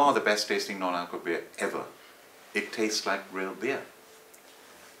by far the best tasting non-alcoholic beer ever. It tastes like real beer.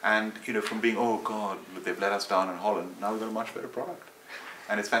 And, you know, from being, oh God, they've let us down in Holland, now we've got a much better product.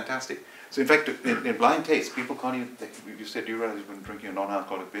 And it's fantastic. So in fact, in blind taste, people can't even, you said, do you realize you've been drinking a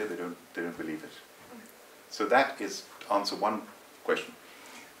non-alcoholic beer? They don't believe it. So that is to answer one question.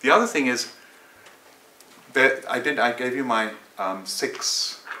 The other thing is, that I gave you my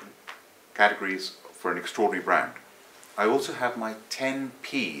 6 categories for an extraordinary brand. I also have my 10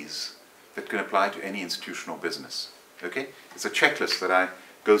 Ps that can apply to any institutional business. Okay? It's a checklist that I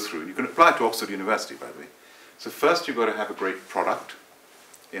go through. You can apply to Oxford University, by the way. So first you've got to have a great product.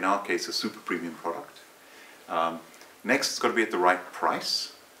 In our case, a super premium product. Next, it's got to be at the right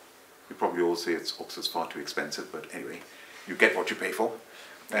price. You probably all say Oxford's far too expensive, but anyway, you get what you pay for.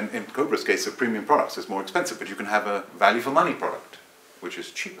 And in Cobra's case, a premium product is more expensive, but you can have a value for money product, which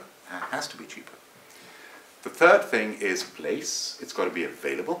is cheaper. It has to be cheaper. The third thing is place. It's got to be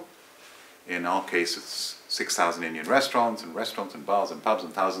available. In our case, it's 6,000 Indian restaurants and bars and pubs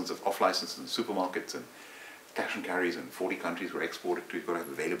and thousands of off-licenses and supermarkets and cash and carries in 40 countries we're exported to. You've got to have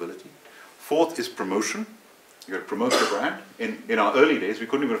availability. Fourth is promotion. You've got to promote the brand. In our early days, we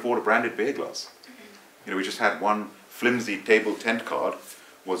couldn't even afford a branded beer glass. You know, we just had one flimsy table tent card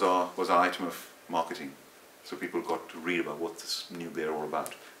was our item of marketing. So people got to read about what this new beer all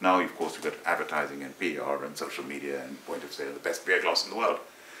about. Now, of course, you've got advertising and PR and social media and point of sale, the best beer glass in the world.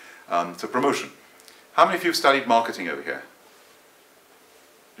 So promotion. How many of you have studied marketing over here?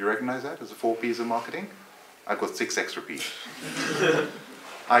 Do you recognize that as the 4 Ps of marketing? I've got 6 extra Ps.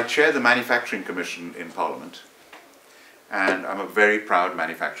 I chair the Manufacturing Commission in Parliament, and I'm a very proud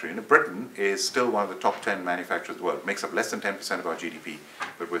manufacturer. And Britain is still one of the top 10 manufacturers in the world. It makes up less than 10% of our GDP,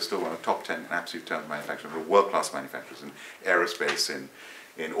 but we're still one of the top 10 in absolute terms of manufacturers. We're world-class manufacturers in aerospace,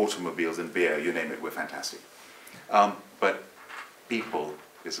 in automobiles, in beer, you name it, we're fantastic. But people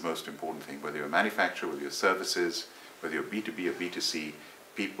is the most important thing. Whether you're a manufacturer, whether you're services, whether you're B2B or B2C,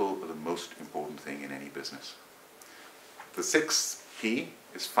 people are the most important thing in any business. The 6th P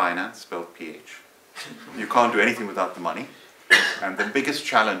is finance, spelled PH. You can't do anything without the money. And the biggest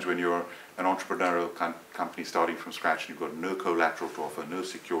challenge when you're an entrepreneurial company starting from scratch, and you've got no collateral to offer, no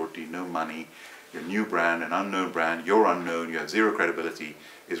security, no money, you're a new brand, an unknown brand, you're unknown, you have zero credibility,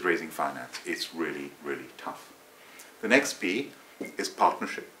 is raising finance. It's really, really tough. The next P is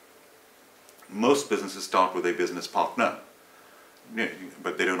partnership. Most businesses start with a business partner,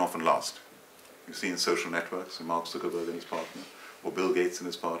 but they don't often last. You see in social networks, Mark Zuckerberg and his partner, or Bill Gates and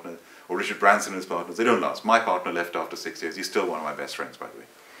his partner, or Richard Branson and his partners. They don't last. My partner left after 6 years. He's still one of my best friends, by the way.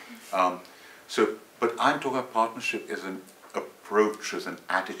 But I'm talking about partnership as an approach, as an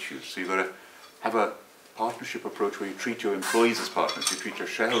attitude. So you've got to have a partnership approach where you treat your employees as partners, you treat your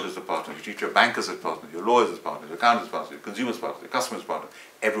shareholders as partners, you treat your bankers as partners, your lawyers as partners, your accountants as partners, your consumers as partners, your customers as partners.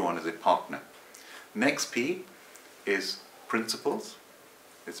 Everyone is a partner. Next P is principles.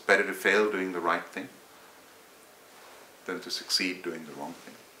 It's better to fail doing the right thing than to succeed doing the wrong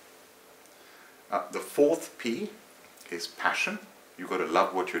thing. The fourth P is passion. You've got to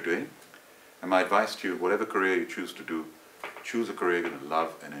love what you're doing. And my advice to you, whatever career you choose to do, choose a career you're going to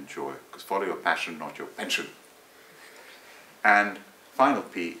love and enjoy, because follow your passion, not your pension. And final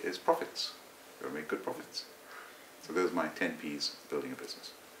P is profits. You've got to make good profits. So those are my 10 Ps of building a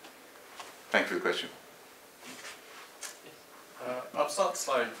business. Thank you for the question. Upstart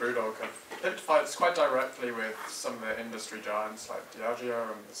Sly Brewdog have identified quite directly with some of the industry giants like Diageo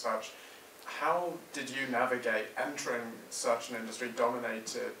and such. How did you navigate entering such an industry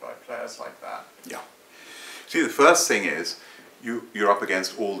dominated by players like that? Yeah. See, the first thing is you're up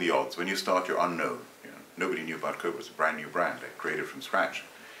against all the odds. When you start, you're unknown. Nobody knew about Cobra. It's a brand new brand. They created from scratch.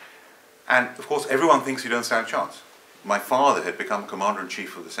 And of course, everyone thinks you don't stand a chance. My father had become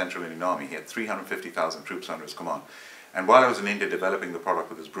Commander-in-Chief of the Central Indian Army. He had 350,000 troops under his command. And while I was in India developing the product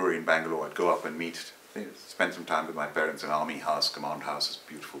with his brewery in Bangalore, I'd go up and spend some time with my parents in Army House, Command House, this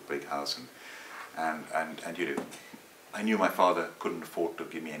beautiful big house. And I knew my father couldn't afford to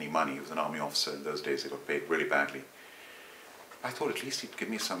give me any money. He was an army officer. In those days, he got paid really badly. I thought at least he'd give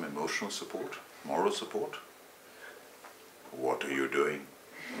me some emotional support, moral support. What are you doing?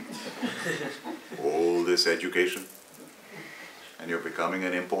 All this education, and you're becoming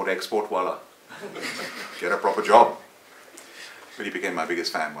an import-export walla. Get a proper job. But he became my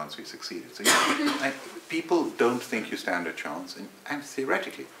biggest fan once we succeeded. So people don't think you stand a chance, and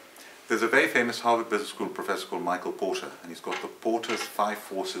theoretically. There's a very famous Harvard Business School professor called Michael Porter, and he's got the Porter's 5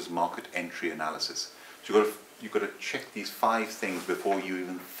 Forces Market Entry Analysis. So you've got to check these 5 things before you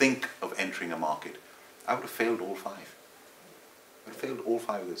even think of entering a market. I would have failed all 5. I would have failed all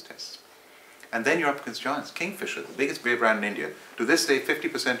 5 of those tests. And then you're up against giants. Kingfisher, the biggest beer brand in India. To this day,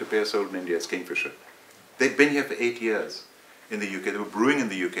 50% of beer sold in India is Kingfisher. They've been here for 8 years in the UK. They were brewing in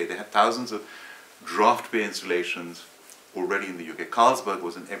the UK. They had thousands of draft beer installations already in the UK. Carlsberg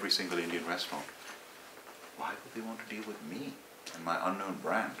was in every single Indian restaurant. Why would they want to deal with me and my unknown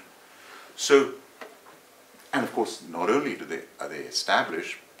brand? So, and of course, not only are they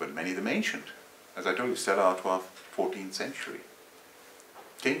established, but many of them ancient. As I told you, Stella Artois, 14th century.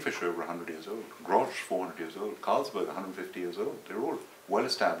 Kingfisher, over 100 years old. Grolsch, 400 years old. Carlsberg, 150 years old. They're all well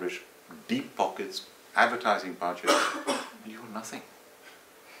established, deep pockets, advertising budgets, and you have nothing.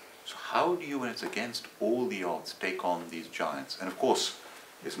 So how do you, when it's against all the odds, take on these giants? And of course,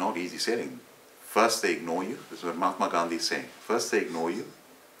 it's not easy sailing. First they ignore you. This is what Mahatma Gandhi is saying. First they ignore you,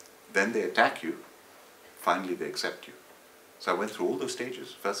 then they attack you, finally they accept you. So I went through all those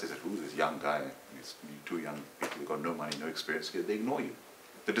stages. First they said, who's this young guy? He's too young, people who've got no money, no experience here. They ignore you.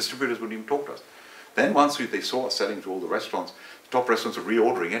 The distributors wouldn't even talk to us. Then once they saw us selling to all the restaurants, the top restaurants were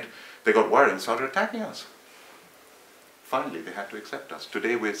reordering it, they got worried and started attacking us. Finally, they had to accept us.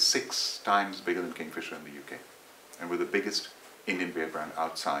 Today, we're 6 times bigger than Kingfisher in the UK. And we're the biggest Indian beer brand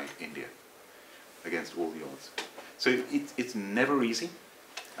outside India, against all the odds. So it's never easy.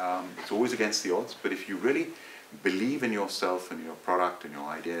 It's always against the odds. But if you really believe in yourself and your product and your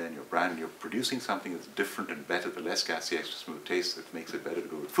idea and your brand, you're producing something that's different and better, the less gassy, extra smooth taste that makes it better to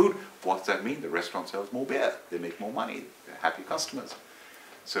go with food, what does that mean? The restaurant sells more beer. They make more money. They're happy customers.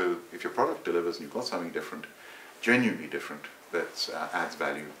 So if your product delivers and you've got something different, genuinely different, that adds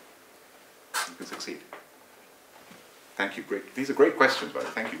value, you can succeed. Thank you. Great. These are great questions, by the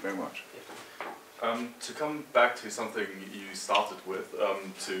way. Thank you very much. To come back to something you started with,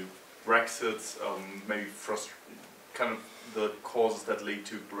 to Brexit, maybe kind of the causes that lead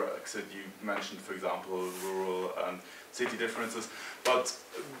to Brexit. You mentioned, for example, rural and city differences, but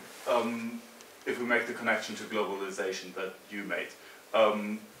if we make the connection to globalization that you made,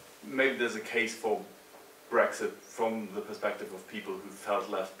 maybe there's a case for Brexit from the perspective of people who felt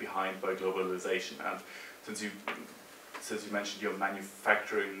left behind by globalization. And since you mentioned your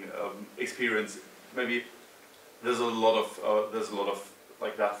manufacturing experience, maybe there's a lot of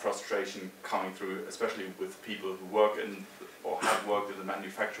like that frustration coming through, especially with people who work in or have worked in the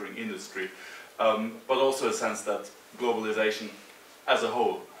manufacturing industry, but also a sense that globalization as a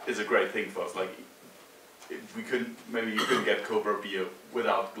whole is a great thing for us. Like maybe you couldn't get Cobra Beer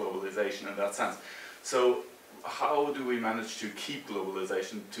without globalization in that sense. So how do we manage to keep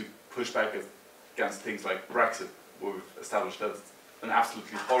globalization, to push back against things like Brexit, we've established that's an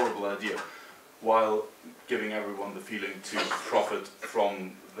absolutely horrible idea, while giving everyone the feeling to profit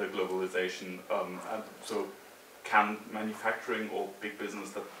from the globalization. And so can manufacturing or big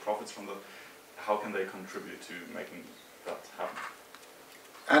business that profits from that, how can they contribute to making that happen?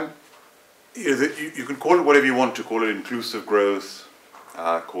 And you can call it whatever you want to, call it inclusive growth,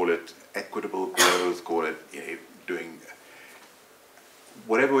 call it equitable growth, call it doing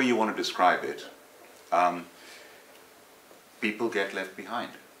whatever way you want to describe it. People get left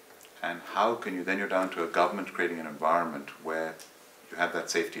behind. And how can you, then you're down to a government creating an environment where you have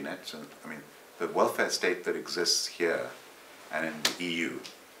that safety net. So, I mean, the welfare state that exists here and in the EU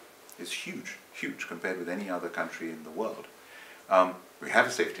is huge, huge compared with any other country in the world. We have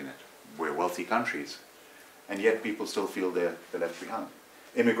a safety net. We're wealthy countries. And yet people still feel they're left behind.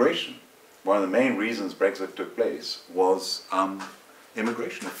 Immigration. One of the main reasons Brexit took place was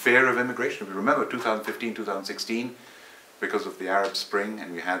immigration, a fear of immigration. We remember 2015, 2016, because of the Arab Spring,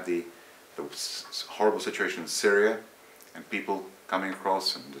 and we had the horrible situation in Syria, and people coming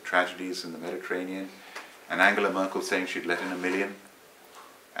across, and the tragedies in the Mediterranean, and Angela Merkel saying she'd let in 1 million.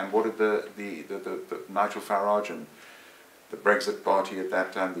 And what did the Nigel Farage and the Brexit party at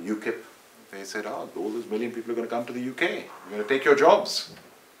that time, the UKIP, they said, oh, all those 1 million people are going to come to the UK. We're going to take your jobs.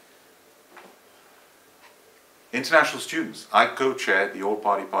 International students. I co-chaired the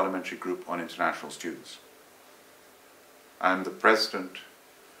all-party parliamentary group on international students. I'm the president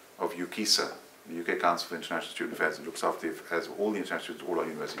of UKCISA, the UK Council for International Student Affairs, and looks after the affairs of all the international students, all our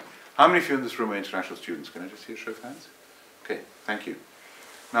universities. How many of you in this room are international students? Can I just see a show of hands? Okay, thank you.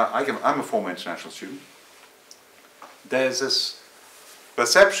 Now, I'm a former international student. There's this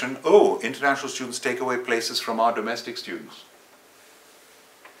perception, oh, international students take away places from our domestic students.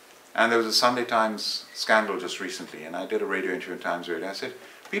 And there was a Sunday Times scandal just recently, and I did a radio interview in Times Radio. I said,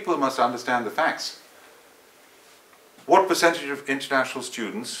 people must understand the facts. What percentage of international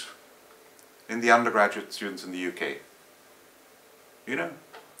students in the undergraduate students in the UK? You know,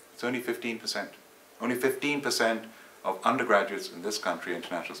 it's only 15%. Only 15% of undergraduates in this country are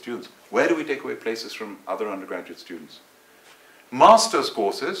international students. Where do we take away places from other undergraduate students? Master's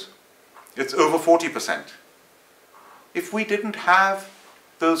courses, it's over 40%. If we didn't have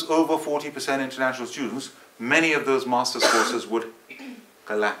those over 40% international students, many of those master's courses would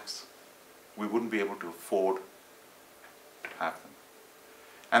collapse. We wouldn't be able to afford to have them.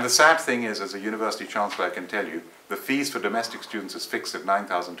 And the sad thing is, as a University Chancellor, I can tell you, the fees for domestic students is fixed at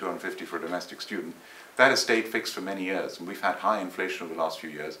 $9,250 for a domestic student. That has stayed fixed for many years, and we've had high inflation over the last few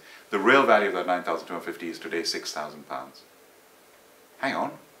years. The real value of that $9,250 is today £6,000. Hang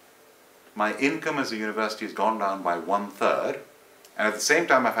on. My income as a university has gone down by 1/3, and at the same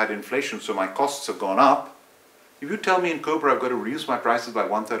time I've had inflation, so my costs have gone up. If you tell me in Cobra I've got to reduce my prices by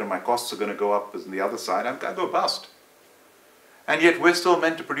 1/3 and my costs are going to go up as on the other side, I'm going to go bust. And yet we're still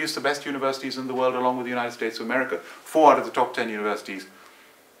meant to produce the best universities in the world along with the United States of America. 4 out of the top 10 universities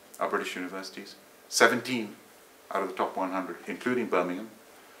are British universities. 17 out of the top 100, including Birmingham,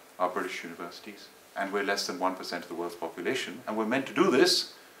 are British universities. And we're less than 1% of the world's population. And we're meant to do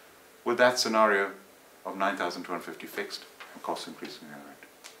this with that scenario of 9,250 fixed and costs increasing around.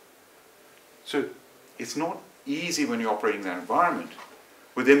 So it's not easy when you're operating in that environment.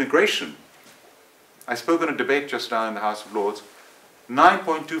 With immigration, I spoke on a debate just now in the House of Lords.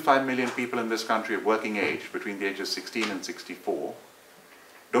 9.25 million people in this country of working age, between the ages of 16 and 64,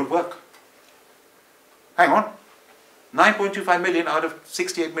 don't work. Hang on. 9.25 million out of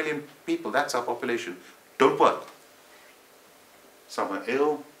 68 million people, that's our population, don't work. Some are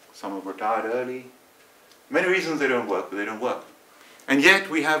ill, some have retired early. Many reasons they don't work, but they don't work. And yet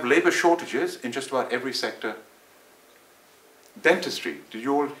we have labor shortages in just about every sector. Dentistry. Did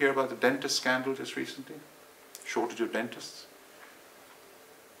you all hear about the dentist scandal just recently? Shortage of dentists.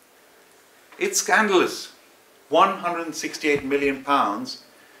 It's scandalous. 168 billion pounds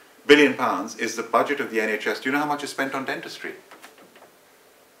is the budget of the NHS. Do you know how much is spent on dentistry?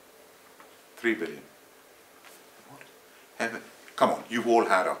 3 billion. What? Heaven. Come on, you've all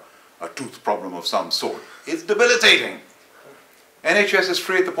had a tooth problem of some sort. It's debilitating. NHS is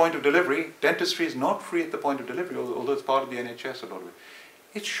free at the point of delivery. Dentistry is not free at the point of delivery, although it's part of the NHS a lot of it.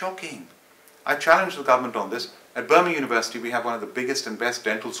 It's shocking. I challenge the government on this. At Birmingham University, we have one of the biggest and best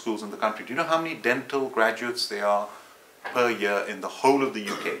dental schools in the country. Do you know how many dental graduates there are per year in the whole of the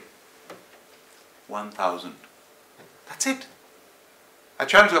UK? 1,000. That's it. I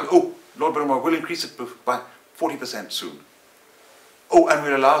challenge the government. Oh, Lord Bilimoria will increase it by 40% soon. Oh, and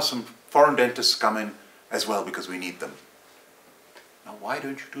we'll allow some foreign dentists to come in as well because we need them. Now, why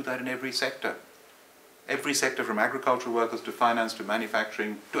don't you do that in every sector? Every sector, from agricultural workers to finance to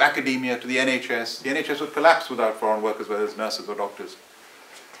manufacturing to academia to the NHS. The NHS would collapse without foreign workers, whether it's nurses or doctors.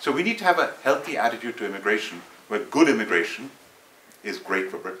 So we need to have a healthy attitude to immigration, where good immigration is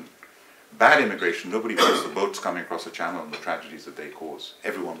great for Britain. Bad immigration, nobody wants the boats coming across the channel and the tragedies that they cause.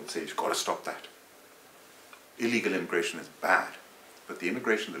 Everyone would say, you've got to stop that. Illegal immigration is bad, but the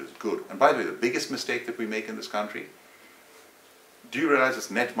immigration that is good. And by the way, the biggest mistake that we make in this country, do you realize this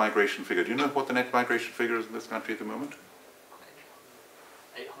net migration figure? Do you know what the net migration figure is in this country at the moment?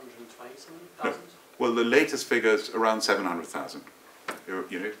 820,000? Well, the latest figure is around 700,000.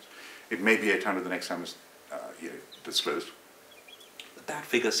 You know, it may be 800 the next time it's disclosed. But that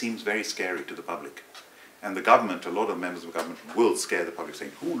figure seems very scary to the public. And the government, a lot of members of the government will scare the public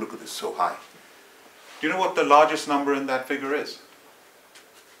saying, oh, look at this, so high. Do you know what the largest number in that figure is?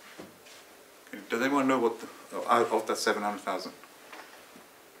 Does anyone know what, of that 700,000?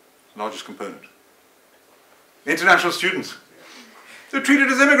 Largest component? International students. They're treated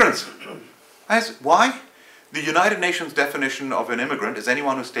as immigrants. Why? The United Nations definition of an immigrant is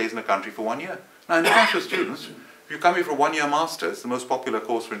anyone who stays in a country for 1 year. Now, international students, if you come here for a 1-year master's, the most popular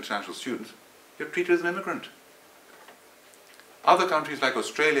course for international students, you're treated as an immigrant. Other countries like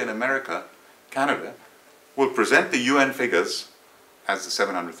Australia and America, Canada, will present the UN figures as the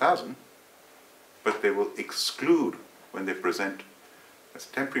 700,000, but they will exclude when they present as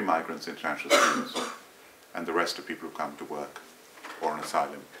temporary migrants, international students, and the rest of people who come to work or on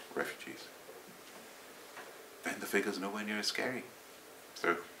asylum, refugees. Then the figure's nowhere near as scary.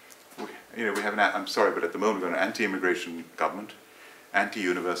 So, we have I'm sorry, but at the moment we've got an anti-immigration government,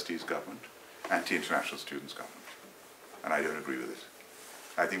 anti-universities government, anti-international students government. And I don't agree with it.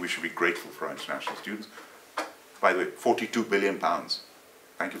 I think we should be grateful for our international students. By the way, £42 billion.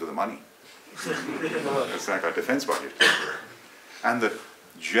 Thank you for the money. That's like our defense budget. And the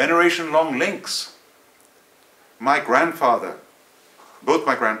generation-long links. My grandfather, both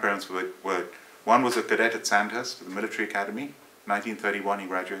my grandparents were, one was a cadet at Sandhurst, the military academy. 1931 he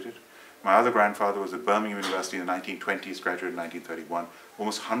graduated. My other grandfather was at Birmingham University in the 1920s, graduated in 1931.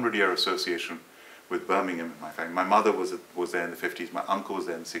 Almost 100-year association with Birmingham. My mother was there in the 50s. My uncle was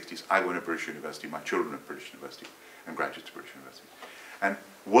there in the 60s. I went to British University. My children at British University and graduates at British University. And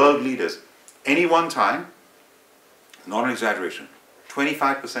world leaders. Any one time, not an exaggeration,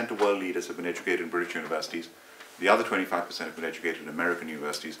 25% of world leaders have been educated in British universities. The other 25% have been educated in American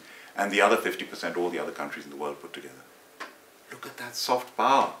universities. And the other 50%, all the other countries in the world put together. Look at that soft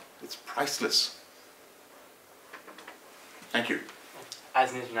power. It's priceless. Thank you.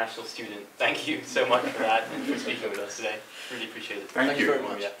 As an international student, thank you so much for that and for speaking with us today. Really appreciate it. Thank you very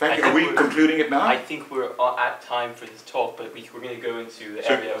much. Thank you. Are we concluding it now? I think we're at time for this talk, but we're going to go into the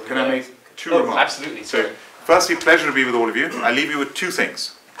area over can there. I make two remarks? Absolutely. So, firstly, pleasure to be with all of you. I leave you with two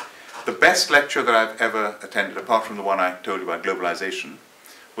things. The best lecture that I've ever attended, apart from the one I told you about globalization,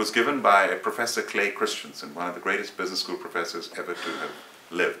 was given by Professor Clay Christensen, one of the greatest business school professors ever to have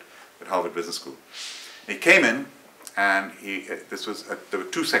lived at Harvard Business School. He came in, and there were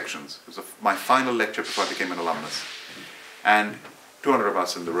two sections. It was my final lecture before I became an alumnus. And 200 of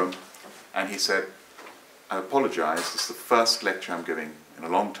us in the room, and he said, I apologize, this is the first lecture I'm giving in a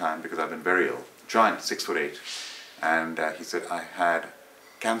long time because I've been very ill. Giant, 6'8". And he said, I had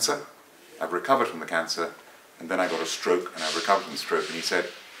cancer, I've recovered from the cancer, and then I got a stroke, and I've recovered from the stroke. And he said,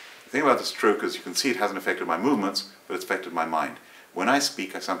 the thing about the stroke is you can see it hasn't affected my movements, but it's affected my mind. When I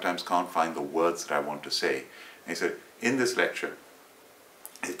speak, I sometimes can't find the words that I want to say. And he said, in this lecture,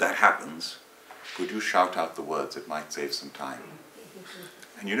 if that happens, could you shout out the words? It might save some time.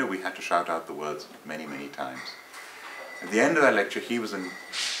 And you know, we had to shout out the words many, many times. At the end of that lecture, he was in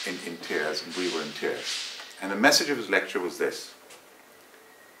tears, and we were in tears. And the message of his lecture was this.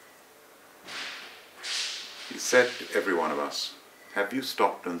 He said to every one of us, have you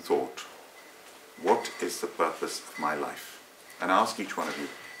stopped and thought, what is the purpose of my life? And I ask each one of you,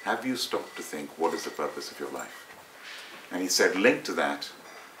 have you stopped to think, what is the purpose of your life? And he said, linked to that,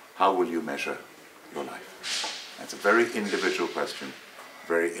 how will you measure your life? That's a very individual question,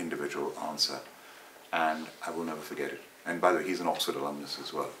 very individual answer, and I will never forget it. And by the way, he's an Oxford alumnus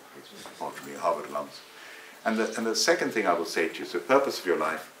as well, apart from being a Harvard alumnus. And the second thing I will say to you is the purpose of your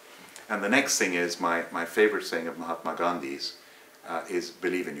life. And the next thing is my favorite saying of Mahatma Gandhi's is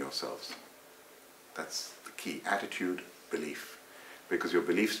believe in yourselves. That's the key. Attitude, belief. Because your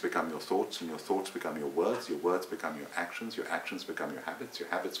beliefs become your thoughts, and your thoughts become your words become your actions become your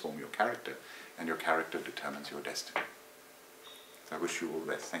habits form your character, and your character determines your destiny. So I wish you all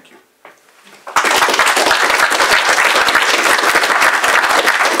the best. Thank you.